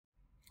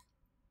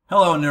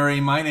Hello, Nuri.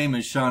 My name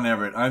is Sean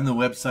Everett. I'm the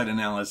website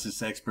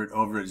analysis expert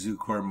over at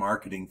Zucore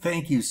Marketing.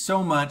 Thank you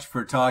so much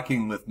for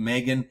talking with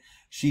Megan.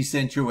 She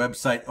sent your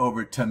website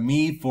over to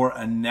me for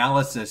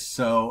analysis,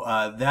 so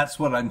that's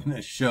what I'm going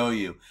to show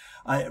you.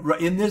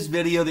 In this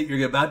video that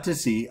you're about to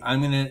see, I'm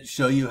going to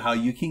show you how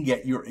you can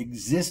get your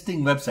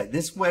existing website,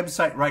 this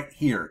website right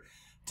here,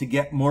 to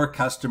get more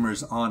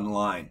customers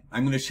online.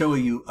 I'm going to show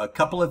you a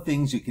couple of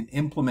things you can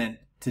implement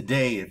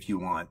today if you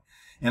want.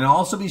 And I'll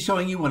also be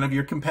showing you one of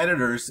your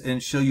competitors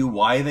and show you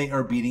why they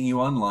are beating you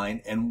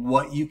online and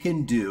what you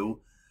can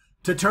do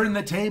to turn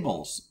the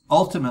tables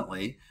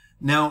ultimately.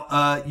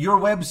 Now, your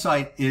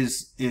website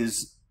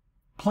is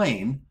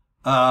plain,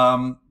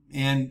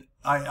 and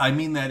I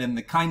mean that in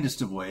the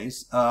kindest of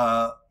ways.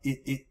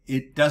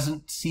 It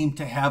doesn't seem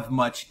to have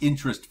much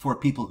interest for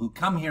people who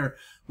come here,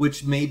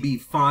 which may be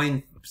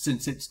fine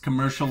since it's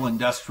commercial,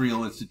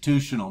 industrial,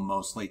 institutional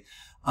mostly.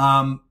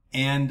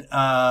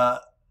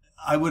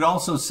 I would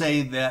also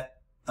say that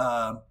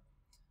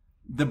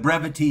the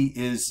brevity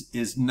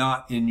is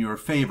not in your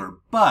favor,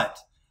 but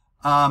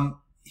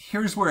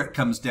here's where it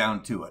comes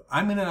down to it.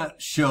 I'm going to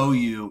show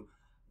you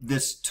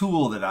this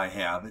tool that I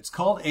have. It's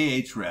called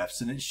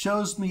Ahrefs, and it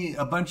shows me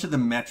a bunch of the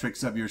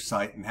metrics of your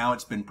site and how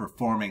it's been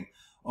performing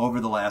over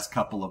the last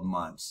couple of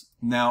months.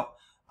 Now,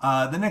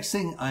 the next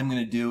thing I'm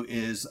going to do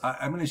is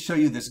I'm going to show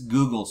you this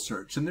Google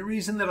search, and the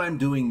reason that I'm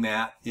doing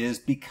that is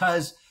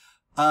because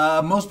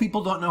most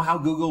people don't know how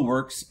Google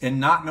works, and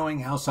not knowing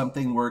how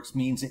something works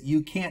means that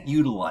you can't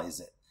utilize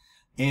it.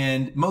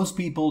 And most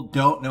people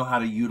don't know how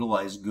to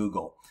utilize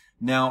Google.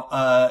 Now,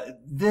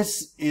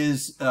 this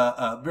is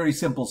a very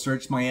simple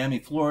search: Miami,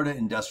 Florida,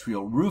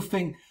 industrial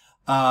roofing.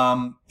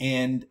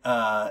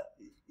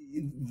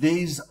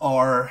 These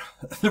are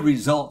the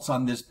results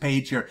on this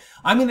page here.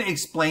 I'm going to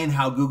explain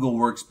how Google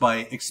works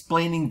by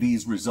explaining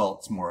these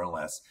results more or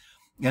less.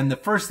 And the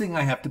first thing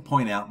I have to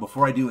point out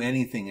before I do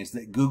anything is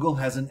that Google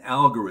has an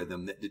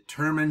algorithm that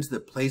determines the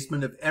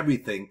placement of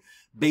everything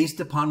based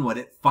upon what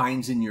it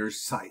finds in your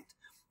site.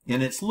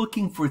 And it's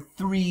looking for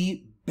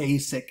three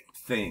basic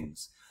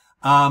things.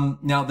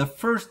 Now, the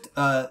first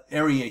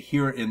area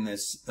here in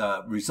this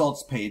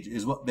results page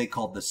is what they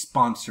call the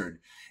sponsored.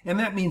 And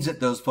that means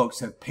that those folks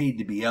have paid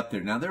to be up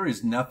there. Now, there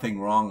is nothing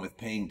wrong with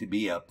paying to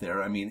be up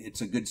there. I mean,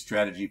 it's a good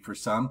strategy for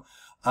some,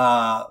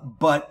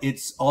 but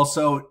it's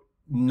also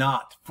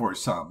not for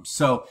some.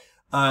 So,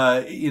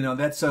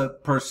 that's a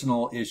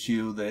personal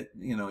issue that,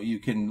 you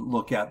can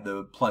look at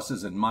the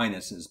pluses and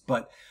minuses.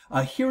 But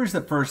here's the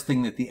first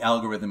thing that the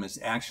algorithm is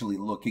actually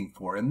looking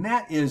for, and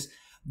that is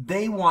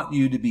they want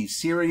you to be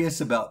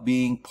serious about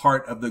being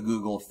part of the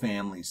Google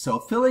family. So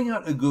filling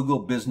out a Google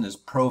business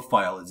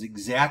profile is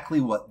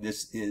exactly what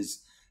this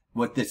is.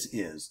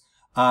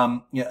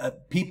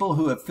 People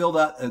who have filled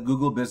out a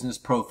Google business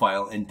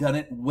profile and done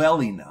it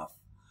well enough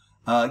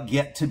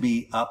get to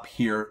be up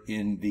here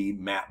in the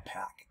map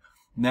pack.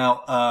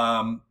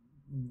 Now,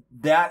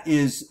 that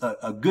is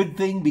a good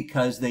thing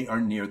because they are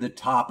near the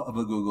top of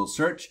a Google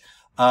search,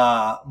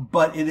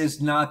 but it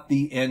is not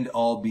the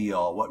end-all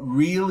be-all. What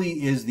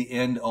really is the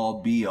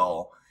end-all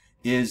be-all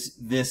is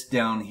this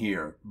down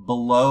here.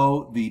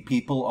 Below the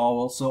people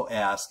also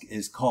ask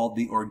is called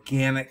the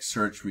organic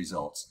search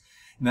results.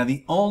 Now,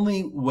 the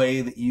only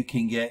way that you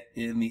can get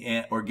in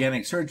the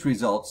organic search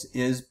results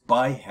is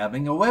by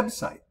having a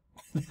website.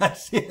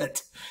 That's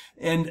it.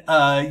 And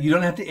you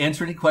don't have to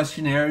answer any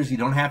questionnaires. You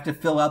don't have to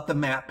fill out the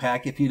map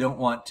pack if you don't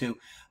want to.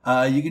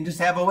 You can just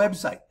have a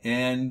website,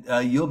 and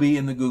you'll be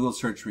in the Google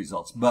search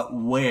results. But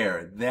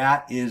where?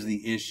 That is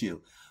the issue.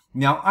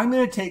 Now, I'm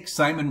going to take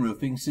Simon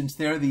Roofing, since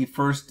they're the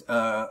first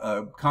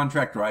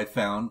contractor I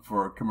found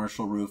for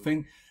commercial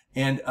roofing.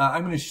 And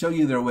I'm going to show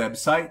you their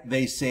website.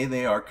 They say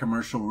they are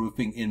commercial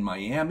roofing in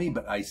Miami,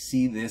 but I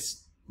see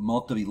this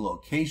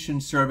multi-location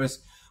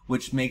service,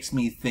 which makes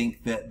me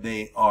think that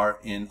they are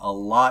in a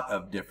lot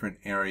of different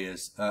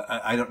areas.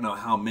 I don't know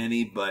how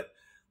many, but,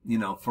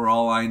 for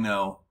all I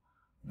know,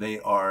 they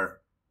are,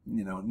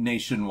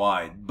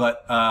 nationwide.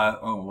 But,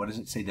 what does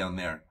it say down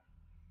there?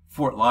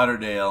 Fort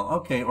Lauderdale.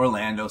 Okay,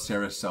 Orlando,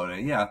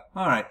 Sarasota. Yeah,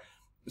 all right.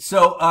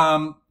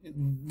 So,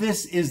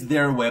 this is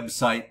their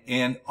website,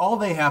 and all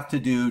they have to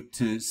do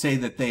to say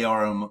that they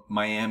are a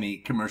Miami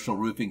commercial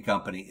roofing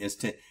company is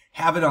to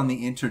have it on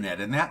the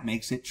internet, and that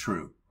makes it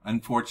true,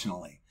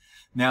 unfortunately.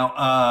 Now,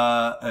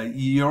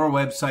 your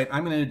website,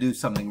 I'm going to do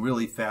something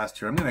really fast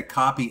here. I'm going to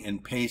copy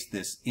and paste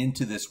this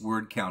into this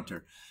word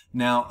counter.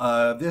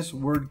 Now, this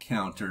word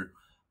counter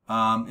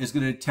is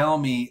going to tell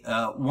me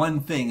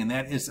one thing, and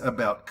that is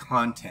about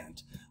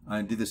content.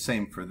 I do the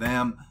same for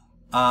them.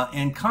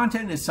 And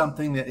content is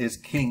something that is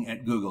king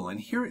at Google, and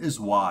here is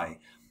why.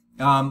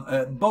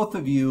 Both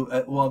of you,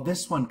 well,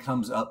 this one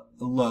comes up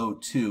low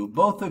too.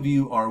 Both of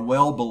you are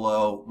well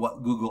below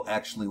what Google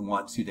actually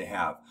wants you to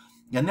have.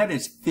 And that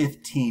is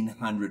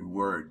 1,500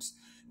 words.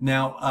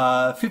 Now,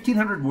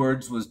 1,500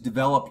 words was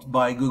developed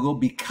by Google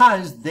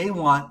because they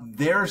want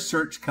their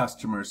search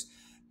customers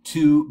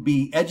to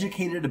be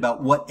educated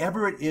about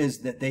whatever it is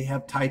that they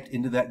have typed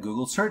into that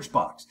Google search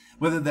box,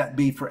 whether that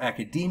be for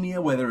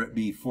academia, whether it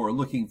be for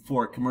looking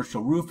for a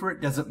commercial roofer.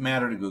 It doesn't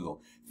matter to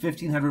Google.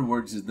 1,500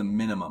 words is the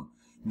minimum.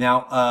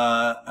 Now,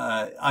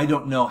 I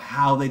don't know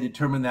how they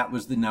determined that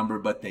was the number,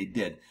 but they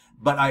did.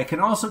 But I can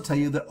also tell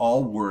you that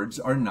all words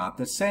are not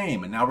the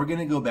same. And now we're going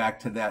to go back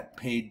to that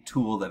paid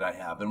tool that I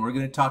have, and we're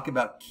going to talk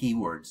about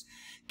keywords.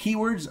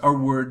 Keywords are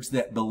words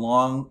that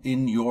belong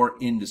in your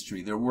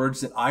industry. They're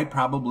words that I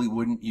probably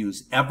wouldn't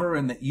use ever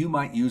and that you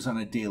might use on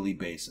a daily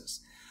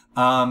basis.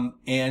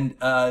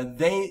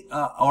 They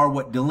are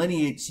what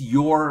delineates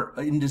your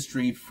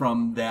industry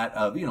from that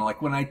of,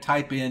 like when I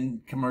type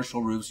in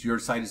commercial roofs, your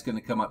site is going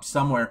to come up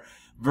somewhere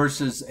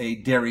versus a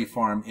dairy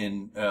farm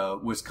in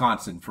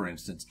Wisconsin, for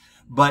instance.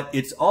 But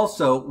it's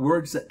also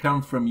words that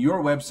come from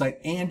your website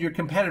and your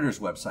competitor's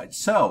website.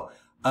 So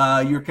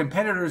your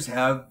competitors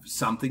have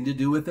something to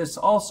do with this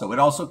also. It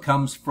also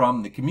comes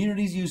from the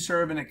communities you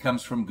serve, and it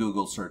comes from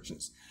Google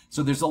searches.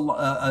 So there's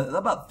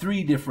about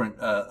 3 different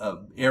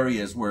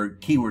areas where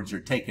keywords are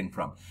taken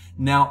from.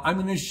 Now, I'm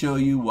going to show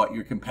you what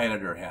your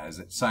competitor has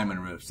at Simon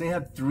Roofs. They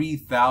have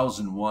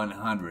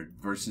 3,100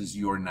 versus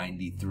your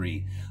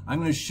 93. I'm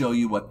going to show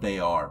you what they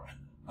are.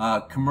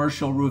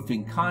 Commercial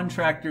roofing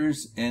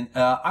contractors, and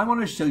I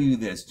want to show you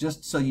this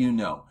just so you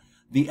know.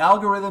 The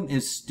algorithm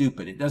is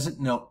stupid. It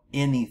doesn't know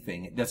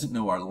anything. It doesn't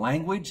know our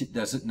language. It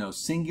doesn't know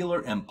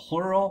singular and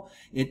plural.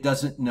 It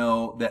doesn't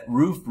know that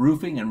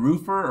roofing, and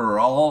roofer are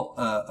all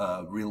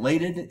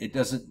related. It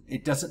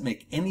doesn't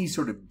make any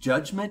sort of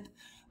judgment.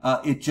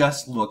 It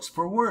just looks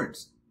for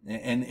words,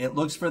 and it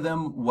looks for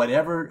them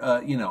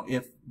whatever,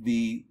 if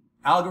the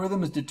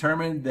algorithm is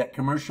determined that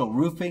commercial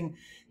roofing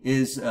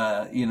is,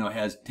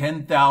 has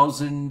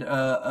 10,000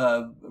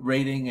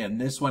 rating, and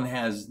this one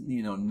has,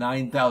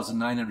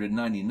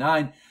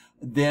 9,999,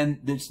 then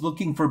it's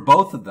looking for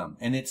both of them.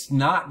 And it's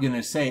not going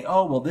to say,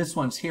 oh, well, this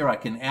one's here, I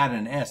can add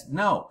an S.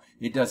 No,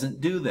 it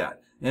doesn't do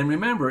that. And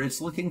remember, it's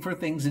looking for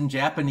things in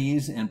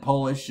Japanese and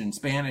Polish and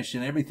Spanish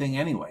and everything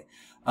anyway.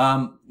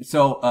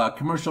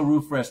 Commercial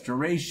roof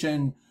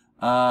restoration,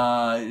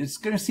 it's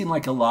going to seem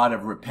like a lot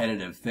of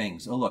repetitive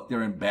things. Oh, look,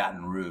 they're in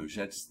Baton Rouge.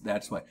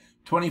 That's why.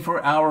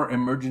 24-hour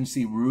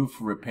emergency roof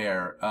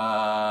repair,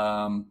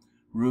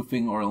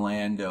 roofing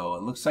Orlando.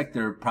 It looks like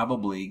they're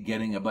probably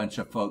getting a bunch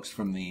of folks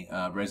from the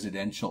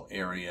residential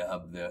area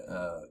of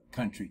the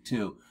country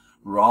too.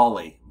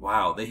 Raleigh.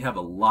 Wow, they have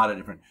a lot of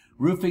different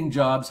roofing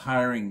jobs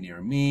hiring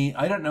near me.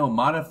 I don't know,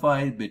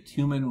 modified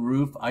bitumen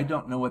roof. I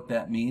don't know what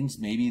that means.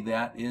 Maybe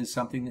that is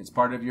something that's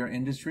part of your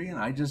industry, and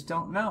I just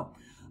don't know.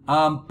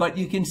 But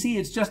you can see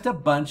it's just a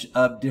bunch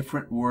of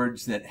different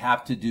words that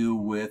have to do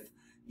with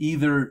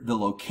either the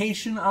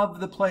location of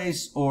the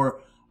place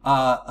or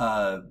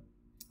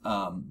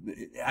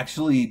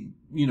actually,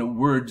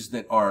 words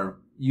that are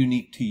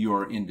unique to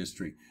your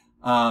industry.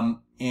 I'll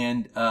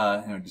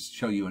just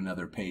show you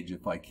another page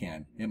if I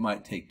can. It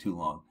might take too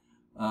long.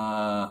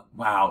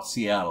 Wow,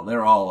 Seattle,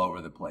 they're all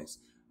over the place.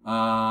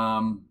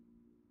 I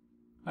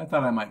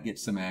thought I might get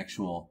some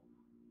actual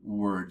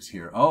words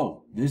here.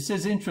 Oh, this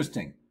is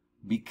interesting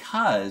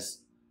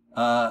because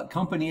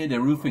Compañía de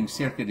Roofing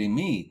Cerca de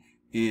Mí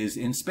is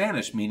in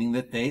Spanish, meaning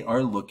that they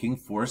are looking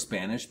for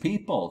Spanish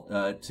people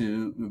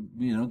to,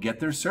 get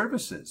their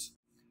services.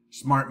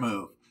 Smart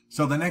move.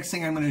 So the next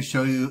thing I'm going to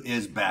show you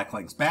is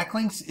backlinks.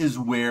 Backlinks is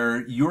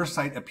where your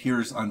site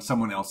appears on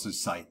someone else's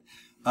site.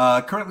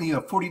 Currently you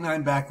have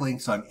 49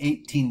 backlinks on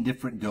 18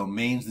 different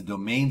domains. The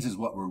domains is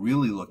what we're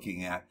really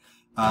looking at.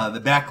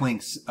 The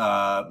backlinks,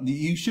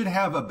 you should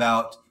have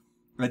about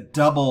a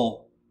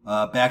double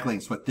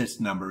backlinks what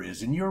this number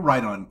is, and you're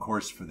right on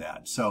course for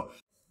that. So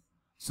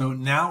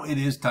now it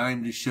is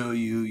time to show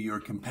you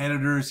your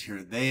competitors.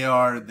 Here they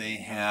are. They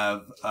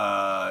have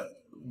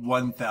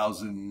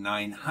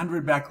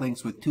 1,900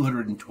 backlinks with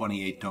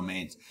 228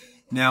 domains.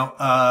 Now,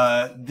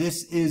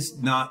 this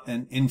is not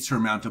an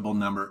insurmountable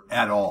number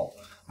at all.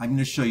 I'm going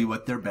to show you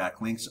what their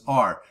backlinks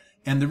are.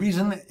 And the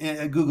reason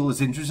that Google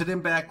is interested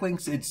in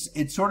backlinks,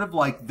 it's sort of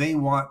like they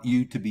want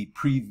you to be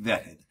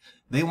pre-vetted.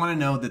 They want to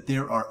know that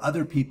there are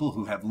other people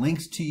who have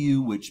links to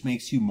you, which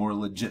makes you more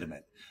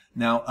legitimate.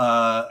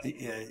 Now,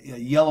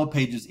 Yellow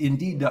Pages,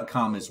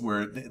 Indeed.com is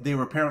where they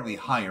were apparently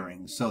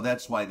hiring, so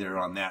that's why they're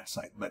on that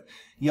site. But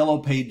Yellow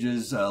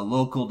Pages,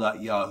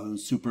 Local.Yahoo,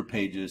 Super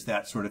Pages,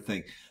 that sort of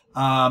thing.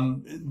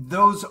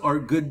 Those are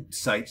good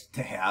sites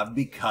to have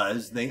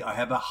because they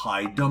have a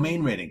high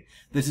domain rating.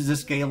 This is a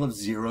scale of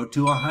 0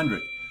 to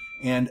 100.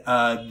 And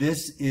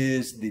this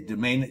is the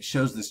domain that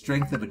shows the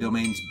strength of a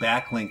domain's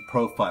backlink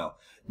profile.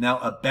 Now,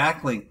 a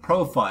backlink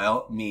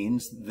profile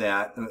means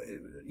that,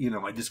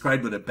 I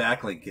described what a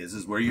backlink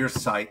is where your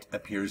site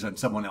appears on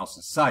someone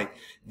else's site.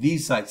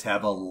 These sites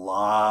have a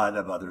lot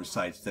of other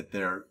sites that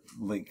their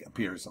link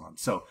appears on.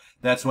 So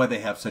that's why they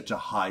have such a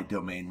high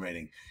domain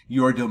rating.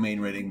 Your domain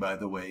rating, by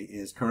the way,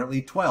 is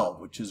currently 12,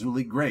 which is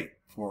really great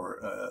for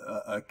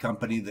a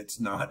company that's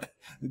not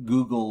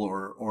Google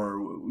or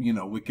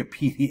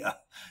Wikipedia.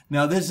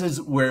 Now, this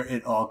is where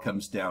it all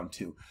comes down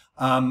to.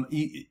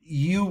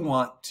 You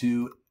want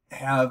to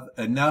have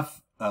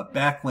enough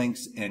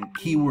backlinks and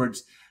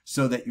keywords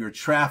so that your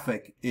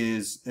traffic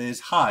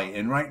is high.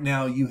 And right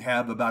now you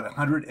have about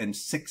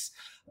 106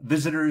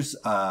 visitors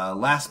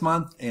last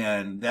month,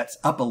 and that's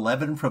up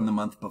 11 from the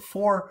month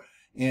before.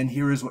 And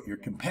here is what your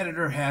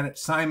competitor had at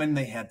Simon.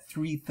 They had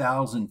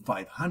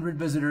 3,500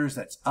 visitors.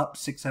 That's up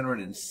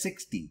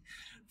 660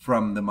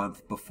 from the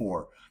month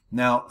before.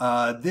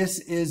 Now, this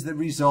is the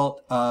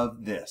result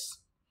of this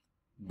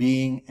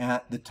being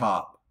at the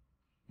top.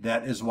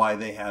 That is why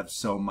they have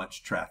so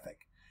much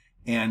traffic.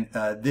 And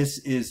this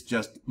is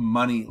just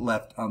money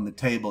left on the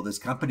table. This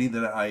company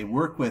that I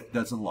work with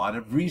does a lot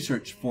of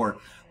research for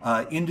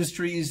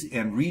industries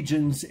and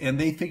regions, and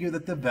they figure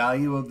that the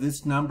value of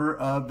this number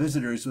of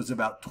visitors was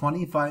about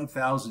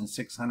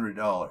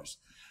 $25,600.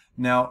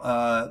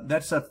 Now,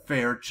 that's a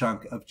fair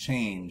chunk of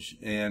change,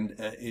 and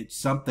it's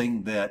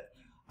something that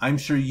I'm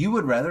sure you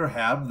would rather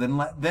have than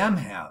let them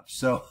have.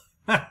 So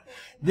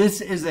this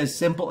is as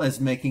simple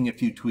as making a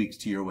few tweaks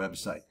to your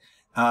website.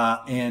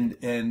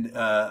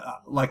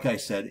 Like I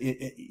said,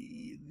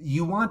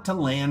 you want to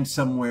land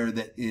somewhere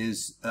that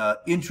is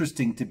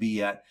interesting to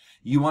be at.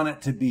 You want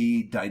it to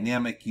be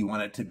dynamic. You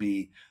want it to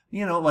be,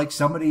 you know, like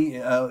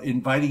somebody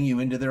inviting you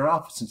into their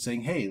office and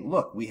saying, hey,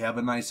 look, we have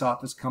a nice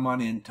office. Come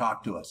on in,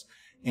 talk to us.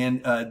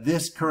 And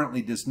this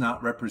currently does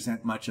not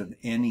represent much of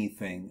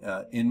anything,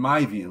 in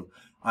my view.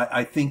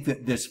 I think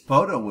that this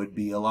photo would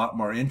be a lot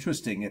more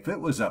interesting if it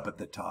was up at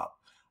the top.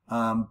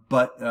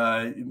 But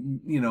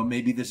you know,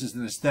 maybe this is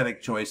an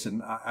aesthetic choice,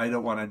 and I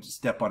don't want to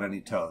step on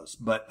any toes.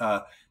 But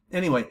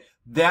anyway,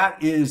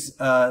 that is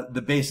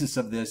the basis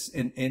of this.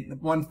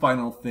 And one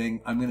final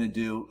thing I'm going to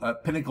do,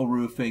 Pinnacle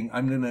Roofing,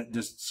 I'm going to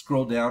just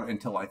scroll down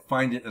until I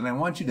find it. And I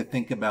want you to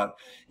think about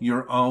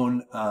your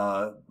own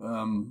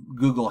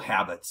Google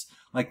habits.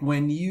 Like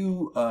when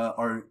you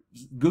are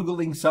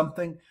Googling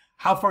something,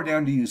 how far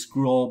down do you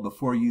scroll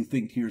before you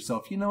think to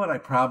yourself, you know what, I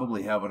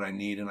probably have what I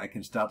need and I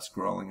can stop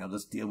scrolling. I'll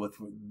just deal with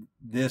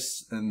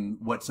this and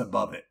what's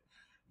above it,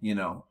 you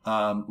know,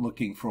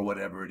 looking for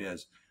whatever it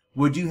is.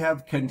 Would you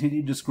have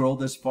continued to scroll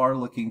this far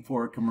looking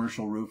for a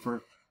commercial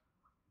roofer?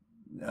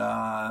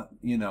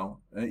 You know,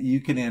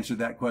 you can answer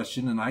that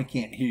question, and I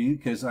can't hear you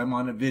because I'm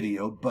on a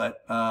video. But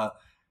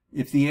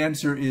if the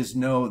answer is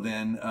no,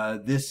 then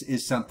this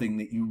is something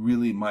that you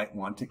really might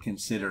want to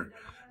consider.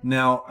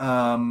 Now,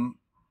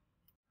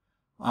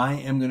 I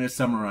am going to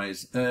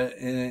summarize.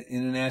 In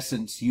an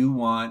essence, you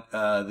want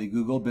the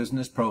Google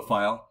Business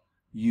Profile,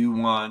 you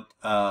want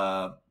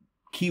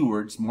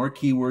keywords, more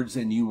keywords,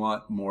 and you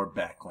want more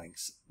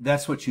backlinks.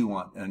 That's what you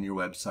want on your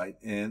website.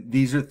 And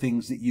these are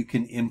things that you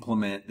can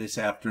implement this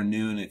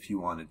afternoon if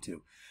you wanted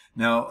to.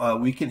 Now,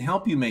 we can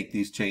help you make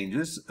these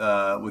changes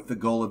with the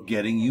goal of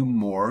getting you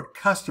more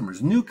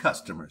customers, new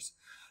customers.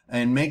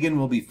 And Megan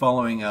will be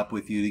following up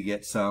with you to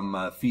get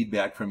some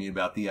feedback from you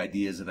about the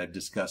ideas that I've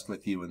discussed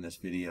with you in this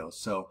video.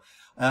 So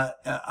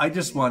I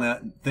just want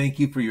to thank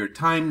you for your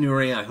time,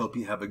 Nuri. I hope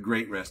you have a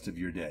great rest of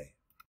your day.